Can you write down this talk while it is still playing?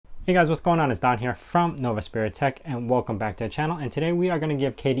Hey guys, what's going on? It's Don here from Novaspirit Tech and welcome back to the channel. And today we are going to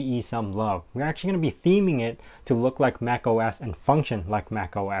give KDE some love. We're actually going to be theming it to look like macOS and function like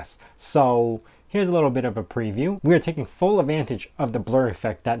macOS. So here's a little bit of a preview. We are taking full advantage of the blur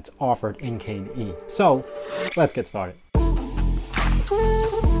effect that's offered in KDE. So let's get started.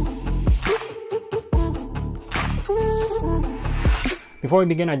 Before we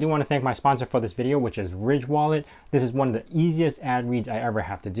begin, I do want to thank my sponsor for this video, which is Ridge Wallet. This is one of the easiest ad reads I ever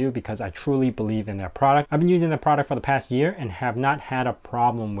have to do because I truly believe in their product. I've been using their product for the past year and have not had a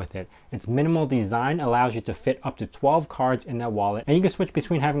problem with it. Its minimal design allows you to fit up to 12 cards in that wallet, and you can switch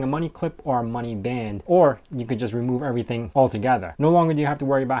between having a money clip or a money band, or you could just remove everything altogether. No longer do you have to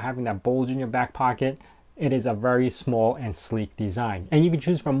worry about having that bulge in your back pocket. It is a very small and sleek design, and you can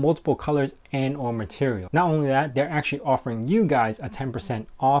choose from multiple colors and or material. Not only that, they're actually offering you guys a 10%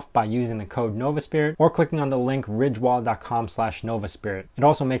 off by using the code Novaspirit or clicking on the link ridgewallet.com/Novaspirit. It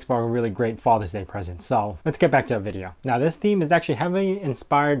also makes for a really great Father's Day present. So let's get back to the video. Now this theme is actually heavily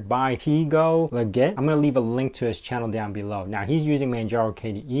inspired by Tigo Legit. I'm going to leave a link to his channel down below. Now he's using Manjaro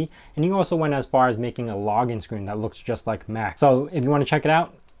KDE, and he also went as far as making a login screen that looks just like Mac. So if you want to check it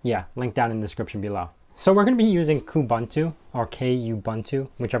out, yeah, link down in the description below. So we're going to be using Kubuntu or Kubuntu,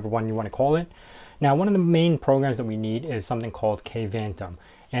 whichever one you want to call it. Now, one of the main programs that we need is something called Kvantum.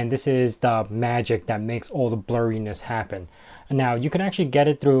 And this is the magic that makes all the blurriness happen. Now, you can actually get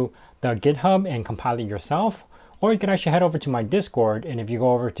it through the GitHub and compile it yourself. Or you can actually head over to my Discord. And if you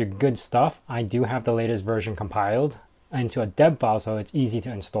go over to Good Stuff, I do have the latest version compiled into a deb file, so it's easy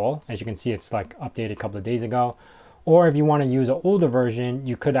to install. As you can see, it's like updated a couple of days ago. Or if you want to use an older version,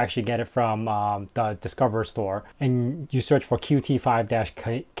 you could actually get it from the Discover store, and you search for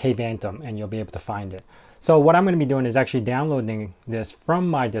QT5-Kvantum and you'll be able to find it. So what I'm going to be doing is actually downloading this from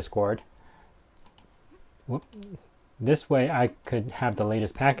my Discord. This way I could have the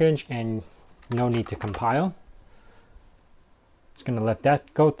latest package and no need to compile. Just going to let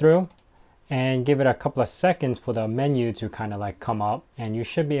that go through and give it a couple of seconds for the menu to kind of like come up, and you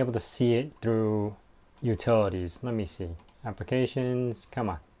should be able to see it through utilities. Let me see. Applications, come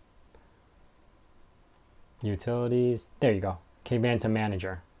on. Utilities, there you go. Kvantum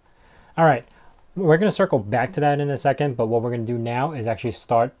Manager. All right, we're going to circle back to that in a second, but what we're going to do now is actually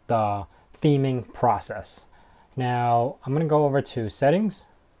start the theming process. Now, I'm going to go over to settings,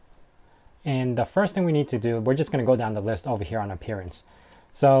 and the first thing we need to do, we're just going to go down the list over here on appearance.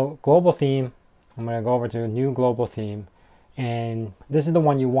 So, global theme, I'm going to go over to new global theme, and this is the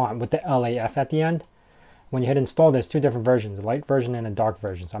one you want with the LAF at the end. When you hit install, there's two different versions, a light version and a dark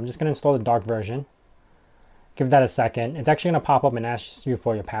version. So I'm just going to install the dark version. Give that a second. It's actually going to pop up and ask you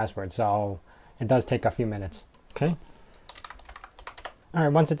for your password. So it does take a few minutes. Okay. All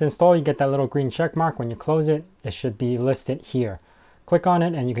right. Once it's installed, you get that little green check mark. When you close it, it should be listed here. Click on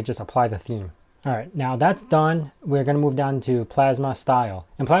it and you can just apply the theme. All right. Now that's done. We're going to move down to Plasma Style.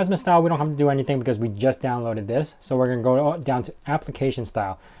 In Plasma Style, we don't have to do anything because we just downloaded this. So we're going to go down to Application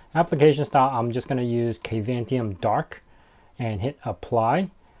Style. Application style, I'm just going to use Kvantum Dark and hit apply.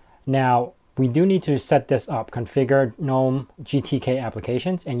 Now, we do need to set this up, configure GNOME GTK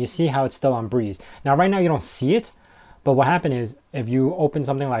applications, and you see how it's still on Breeze. Now, right now you don't see it, but what happened is if you open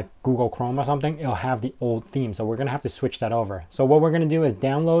something like Google Chrome or something, it'll have the old theme. So we're going to have to switch that over. So what we're going to do is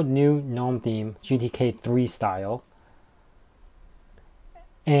download new GNOME theme, GTK 3 style.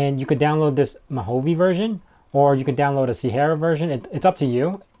 And you could download this Mojave version, or you could download a Sierra version. It's up to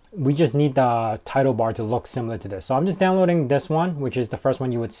you. We just need the title bar to look similar to this. So I'm just downloading this one, which is the first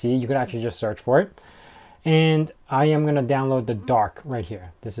one you would see. You could actually just search for it. And I am going to download the dark right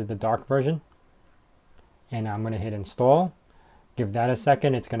here. This is the dark version. And I'm going to hit install. Give that a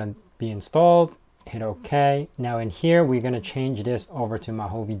second. It's going to be installed. Hit OK. Now in here, we're going to change this over to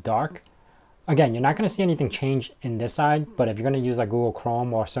Mojave Dark. Again, you're not going to see anything change in this side. But if you're going to use like Google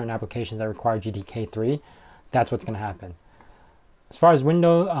Chrome or certain applications that require GTK 3, that's what's going to happen. As far as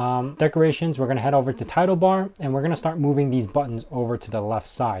window decorations, we're going to head over to title bar, and we're going to start moving these buttons over to the left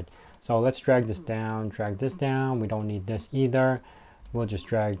side. So let's drag this down, drag this down. We don't need this either. We'll just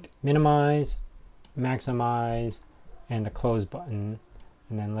drag minimize, maximize, and the close button.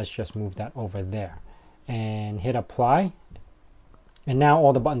 And then let's just move that over there and hit apply. And now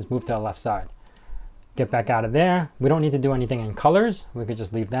all the buttons move to the left side. Get back out of there. We don't need to do anything in colors. We could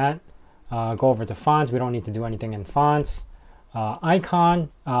just leave that. Go over to fonts. We don't need to do anything in fonts. Icon,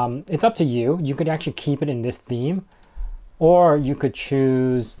 it's up to you. You could actually keep it in this theme, or you could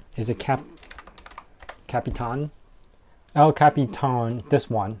choose, is it Capitan? El Capitan, this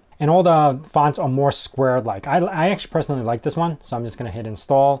one. And all the fonts are more squared like. I actually personally like this one, so I'm just going to hit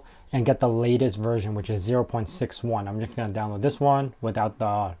install and get the latest version, which is 0.61. I'm just going to download this one without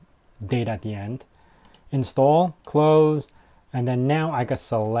the date at the end. Install, close, and then now I can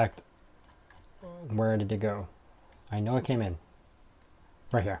select, where did it go? I know it came in,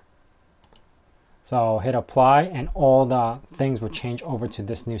 right here. So hit apply and all the things will change over to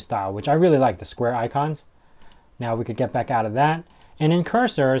this new style, which I really like, the square icons. Now we could get back out of that. And in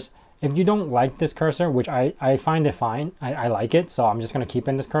cursors, if you don't like this cursor, which I find it fine, I like it, so I'm just gonna keep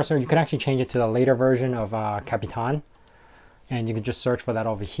in this cursor. You could actually change it to the later version of Capitan. And you can just search for that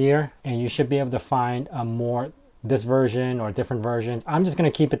over here. And you should be able to find a more, this version or different versions. I'm just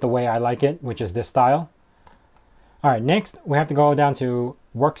gonna keep it the way I like it, which is this style. All right, next we have to go down to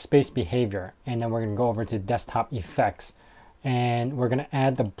workspace behavior, and then we're gonna go over to desktop effects, and we're gonna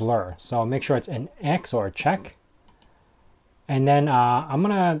add the blur. So make sure it's an X or a check. And then I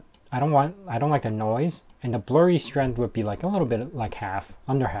don't like the noise, and the blurry strength would be like a little bit like half,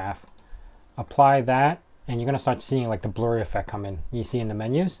 under half. Apply that, and you're gonna start seeing like the blurry effect come in. You see in the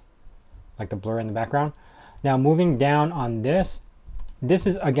menus, like the blur in the background. Now moving down on this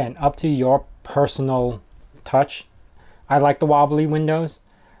is again up to your personal touch. I like the wobbly windows.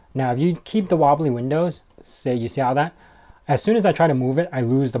 Now if you keep the wobbly windows, say you see how that, as soon as I try to move it, I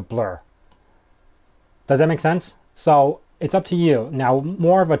lose the blur. Does that make sense? So it's up to you. Now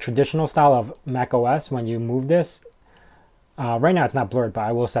more of a traditional style of macOS, when you move this, right now it's not blurred, but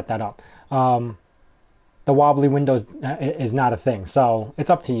I will set that up. The wobbly windows is not a thing, so it's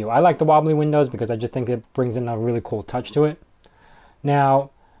up to you. I like the wobbly windows because I just think it brings in a really cool touch to it. Now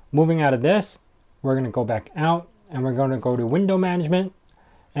moving out of this, we're going to go back out and we're going to go to window management,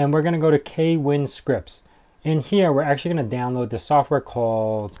 and we're going to go to KWin scripts. In here we're actually going to download the software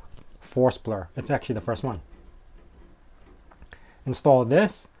called Force Blur. It's actually the first one. Install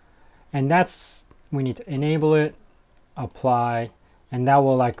this, and that's, we need to enable it, apply, and that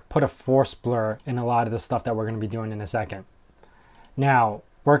will like put a force blur in a lot of the stuff that we're going to be doing in a second. Now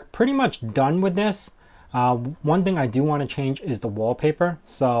we're pretty much done with this. One thing I do want to change is the wallpaper,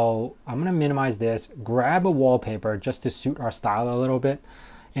 so I'm going to minimize this, grab a wallpaper just to suit our style a little bit,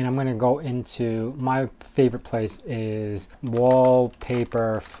 and I'm going to go into, my favorite place is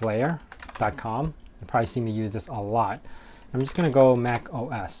wallpaperflare.com. You probably see me use this a lot. I'm just going to go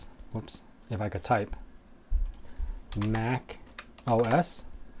MacOS. Whoops, if I could type. MacOS.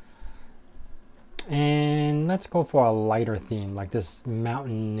 And let's go for a lighter theme, like this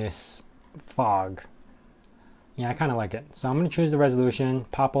mountainous fog. Yeah, I kind of like it. So I'm going to choose the resolution,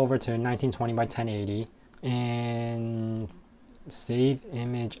 pop over to 1920 by 1080, and save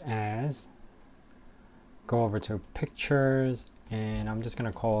image as. Go over to pictures, and I'm just going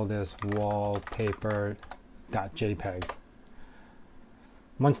to call this wallpaper.jpg.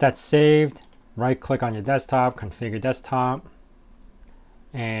 Once that's saved, right click on your desktop, configure desktop,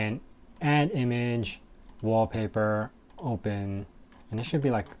 and add image, wallpaper, open, and it should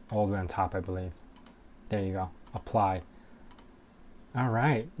be like all the way on top, I believe. There you go, apply. All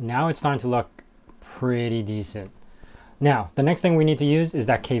right, now it's starting to look pretty decent. Now, the next thing we need to use is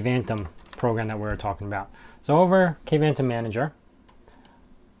that Kvantum program that we were talking about. So over Kvantum Manager,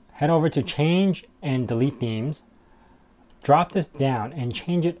 head over to change and delete themes, drop this down and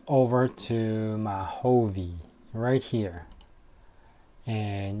change it over to Mojave right here.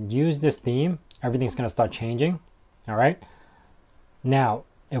 And use this theme, everything's going to start changing. All right. Now,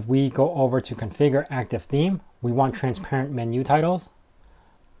 if we go over to configure active theme, we want transparent menu titles.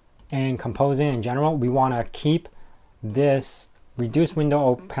 And composing in general, we want to keep this reduce window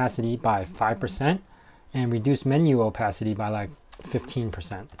opacity by 5% and reduce menu opacity by like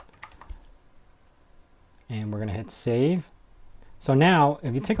 15%. And we're going to hit save. So now,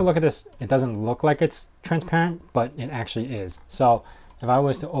 if you take a look at this, it doesn't look like it's transparent, but it actually is. So if I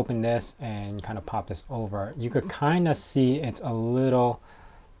was to open this and kind of pop this over, you could kind of see it's a little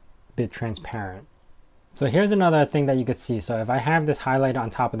bit transparent. So here's another thing that you could see. So if I have this highlighted on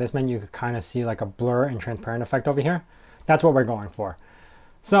top of this menu, you could kind of see like a blur and transparent effect over here. That's what we're going for.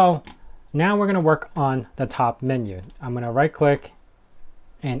 So now we're going to work on the top menu. I'm going to right click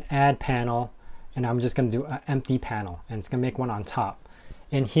and add panel, and I'm just going to do an empty panel, and it's going to make one on top.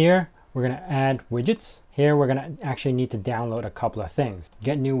 In here, we're going to add widgets. Here, we're going to actually need to download a couple of things.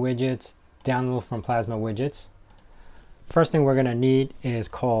 Get new widgets, download from Plasma Widgets. First thing we're going to need is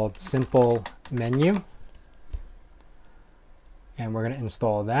called Simple Menu. And we're going to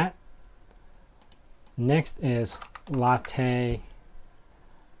install that. Next is Latte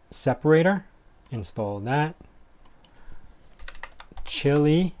Separator. Install that.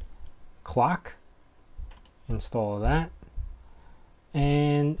 Chili Clock. Install that.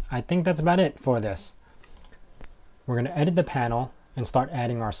 And I think that's about it for this. We're going to edit the panel and start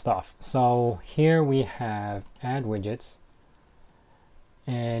adding our stuff. So here we have add widgets.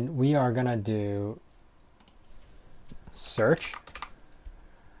 and we are gonna do search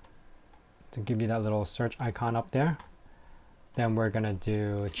to give you that little search icon up there. Then we're gonna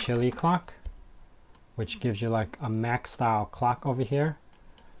do chili clock, which gives you like a Mac style clock over here.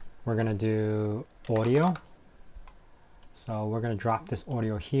 We're gonna do audio. So we're gonna drop this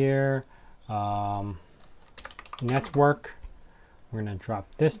audio here. Network. We're gonna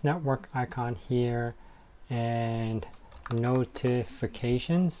drop this network icon here, and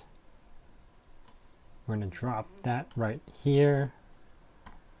notifications. We're gonna drop that right here,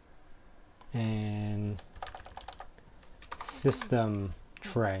 and system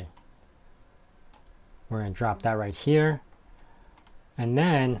tray. We're gonna drop that right here, and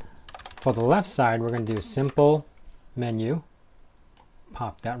then for the left side, we're gonna do simple menu.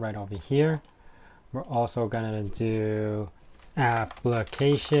 Pop that right over here. We're also gonna do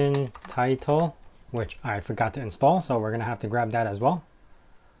application title, which I forgot to install, so we're gonna have to grab that as well.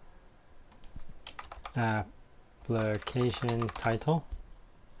 Application title.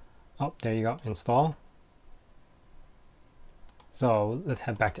 Oh, there you go, install. So let's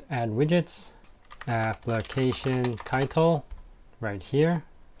head back to add widgets. Application title right here.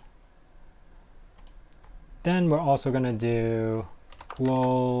 Then we're also gonna do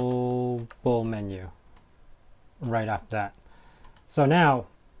global menu right after that. So now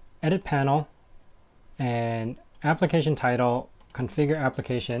edit panel and application title, configure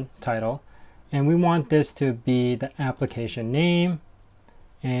application title, and we want this to be the application name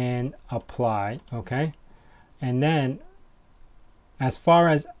and apply. Okay, and then as far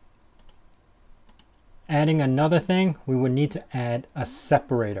as adding another thing, we would need to add a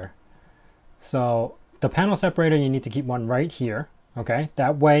separator. So the panel separator, you need to keep one right here. Okay,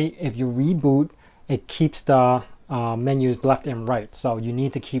 that way if you reboot, it keeps the menus left and right. So you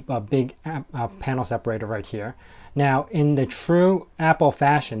need to keep a big panel separator right here. Now in the true Apple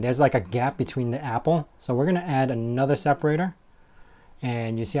fashion, there's like a gap between the Apple. So we're gonna add another separator,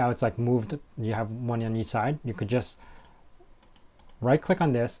 and you see how it's like moved, you have one on each side. You could just right click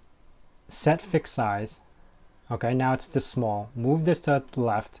on this, set fixed size. Okay, now it's this small. Move this to the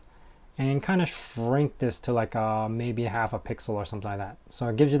left and kind of shrink this to like maybe half a pixel or something like that. So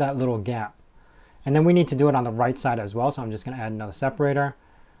it gives you that little gap. And then we need to do it on the right side as well. So I'm just going to add another separator.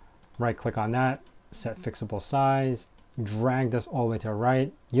 Right click on that, set fixable size, drag this all the way to the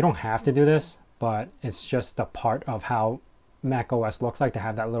right. You don't have to do this, but it's just a part of how macOS looks like to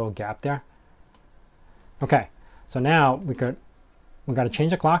have that little gap there. Okay, so now we got to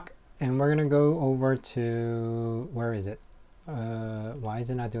change the clock, and we're going to go over to, where is it? Why is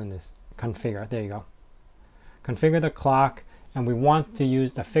it not doing this? Configure, there you go. Configure the clock, and we want to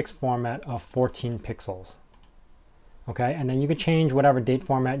use the fixed format of 14 pixels. Okay, and then you could change whatever date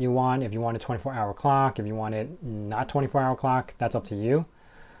format you want. If you want a 24-hour clock, if you want it not 24-hour clock, that's up to you.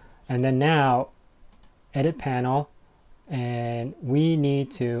 And then now, edit panel, and we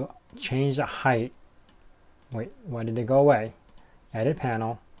need to change the height. Wait, why did it go away? Edit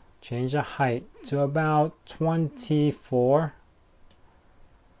panel, change the height to about 24.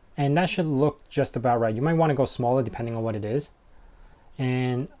 And that should look just about right. You might want to go smaller depending on what it is.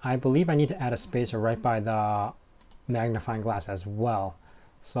 And I believe I need to add a spacer right by the magnifying glass as well.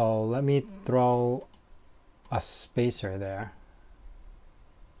 So let me throw a spacer there.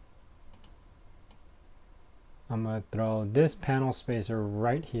 I'm going to throw this panel spacer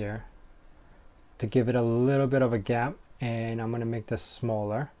right here to give it a little bit of a gap, and I'm going to make this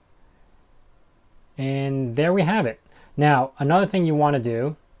smaller. And there we have it. Now, another thing you want to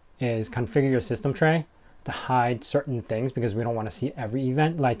do is configure your system tray to hide certain things, because we don't want to see every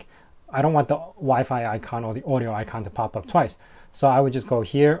event. Like, I don't want the Wi-Fi icon or the audio icon to pop up twice. So I would just go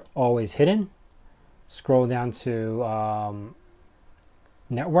here, always hidden, scroll down to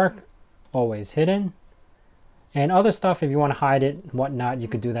network, always hidden, and other stuff. If you want to hide it, whatnot, you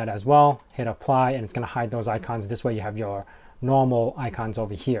could do that as well. Hit apply, and it's going to hide those icons. This way you have your normal icons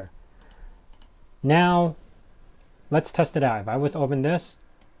over here. Now, let's test it out. If I was to open this,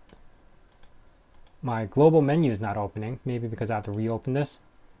 my global menu is not opening, maybe because I have to reopen this.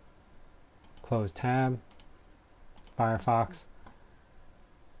 Close tab, Firefox.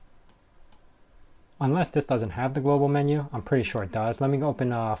 Unless this doesn't have the global menu, I'm pretty sure it does. Let me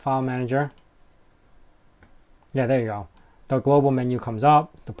open File Manager. Yeah, there you go. The global menu comes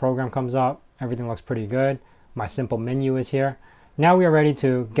up, the program comes up, everything looks pretty good. My simple menu is here. Now we are ready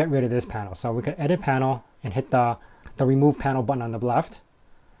to get rid of this panel. So we can edit panel and hit the remove panel button on the left.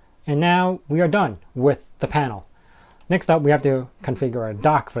 And now we are done with the panel. Next up, we have to configure a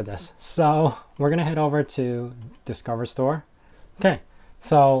dock for this. So we're gonna head over to Discover Store. Okay,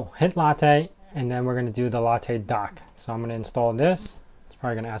 so hit Latte, and then we're gonna do the Latte dock. So I'm gonna install this. It's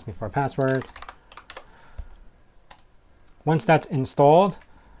probably going to ask me for a password. Once that's installed,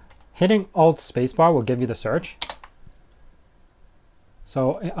 hitting Alt spacebar will give you the search.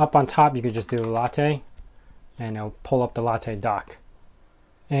 So up on top, you could just do Latte, and it'll pull up the Latte dock.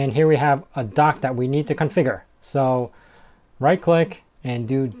 And here we have a dock that we need to configure. So right click and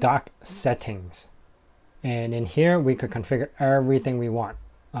do dock settings. And in here, we could configure everything we want.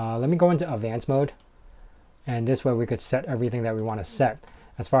 Let me go into advanced mode. And this way we could set everything that we want to set.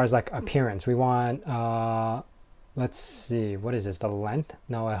 As far as like appearance, we want, let's see, what is this, the length?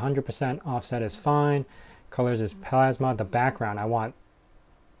 No, 100% offset is fine. Colors is plasma. The background, I want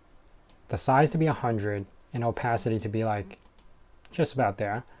the size to be 100 and opacity to be like just about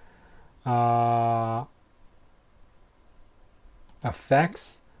there.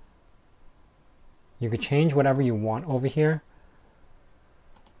 Effects, you could change whatever you want over here.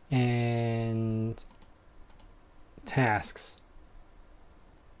 And tasks.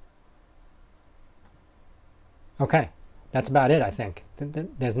 Okay, that's about it, I think.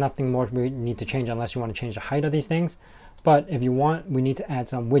 There's nothing more we need to change unless you want to change the height of these things. But if you want, we need to add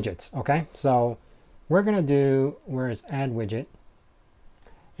some widgets, okay? So we're going to do, where's add widget?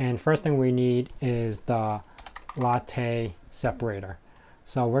 And first thing we need is the Latte Separator.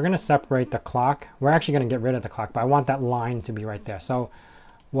 So we're going to separate the clock. We're actually going to get rid of the clock, but I want that line to be right there. So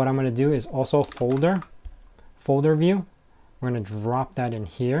what I'm going to do is also folder view. We're going to drop that in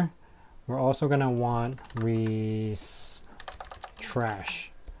here. We're also going to want trash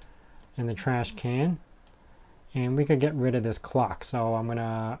in the trash can. And we could get rid of this clock. So I'm going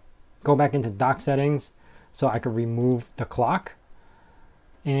to go back into dock settings so I could remove the clock.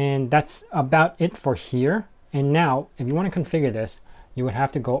 And that's about it for here. And now, if you want to configure this, you would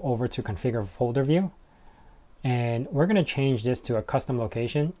have to go over to configure folder view. And we're going to change this to a custom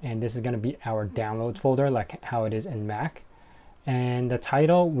location. And this is going to be our downloads folder, like how it is in Mac. And the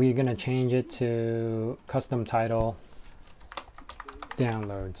title, we're going to change it to custom title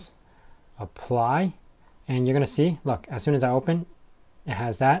downloads. Apply. And you're going to see, look, as soon as I open, it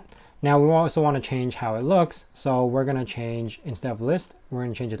has that. Now we also want to change how it looks. So we're going to change, instead of list, we're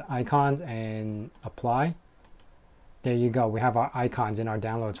going to change it to icons and apply. There you go. We have our icons in our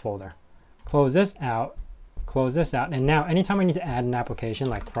downloads folder. Close this out. Close this out. And now anytime I need to add an application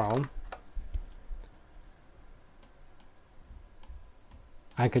like Chrome,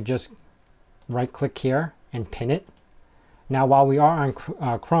 I could just right click here and pin it. Now while we are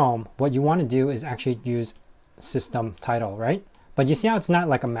on Chrome, what you want to do is actually use system title, right? But you see how it's not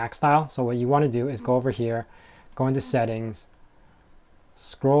like a Mac style? So what you want to do is go over here, go into settings,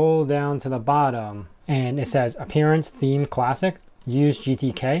 scroll down to the bottom, and it says appearance, theme, classic, use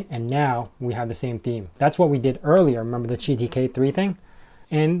GTK, and now we have the same theme. That's what we did earlier. Remember the GTK 3 thing?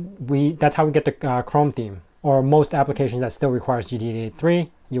 And that's how we get the Chrome theme. Or most applications that still requires GTK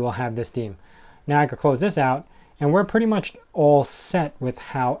 3, you will have this theme. Now I could close this out, and we're pretty much all set with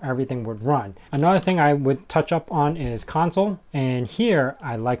how everything would run. Another thing I would touch up on is console. And here,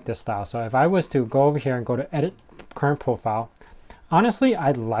 I like this style. So if I was to go over here and go to edit current profile, honestly,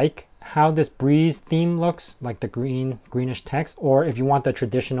 I like how this Breeze theme looks, like the greenish text. Or if you want the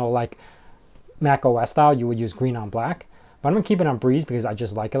traditional like macOS style, you would use green on black. But I'm gonna keep it on Breeze because I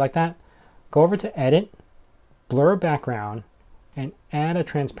just like it like that. Go over to edit, blur background, and add a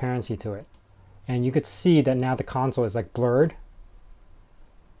transparency to it. And you could see that now the console is like blurred.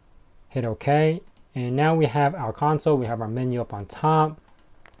 Hit OK. And now we have our console. We have our menu up on top.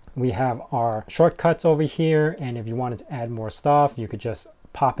 We have our shortcuts over here. And if you wanted to add more stuff, you could just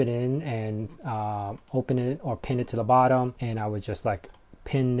pop it in and open it or pin it to the bottom. And I would just like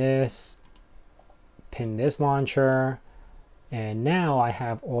pin this launcher. And now I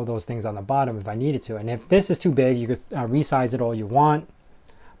have all those things on the bottom if I needed to. And if this is too big, you could resize it all you want.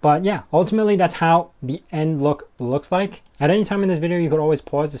 But yeah, ultimately that's how the end look looks like. At any time in this video, you could always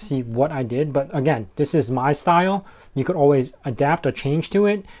pause to see what I did. But again, this is my style. You could always adapt or change to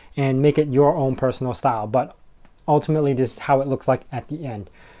it and make it your own personal style. But ultimately, this is how it looks like at the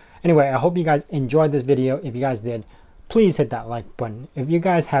end. Anyway, I hope you guys enjoyed this video. If you guys did, please hit that like button. If you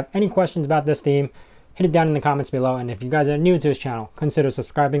guys have any questions about this theme, hit it down in the comments below. And if you guys are new to this channel, consider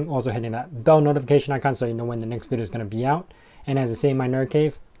subscribing. Also hitting that bell notification icon so you know when the next video is going to be out. And as I say in my nerd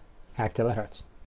cave, hack till it hurts.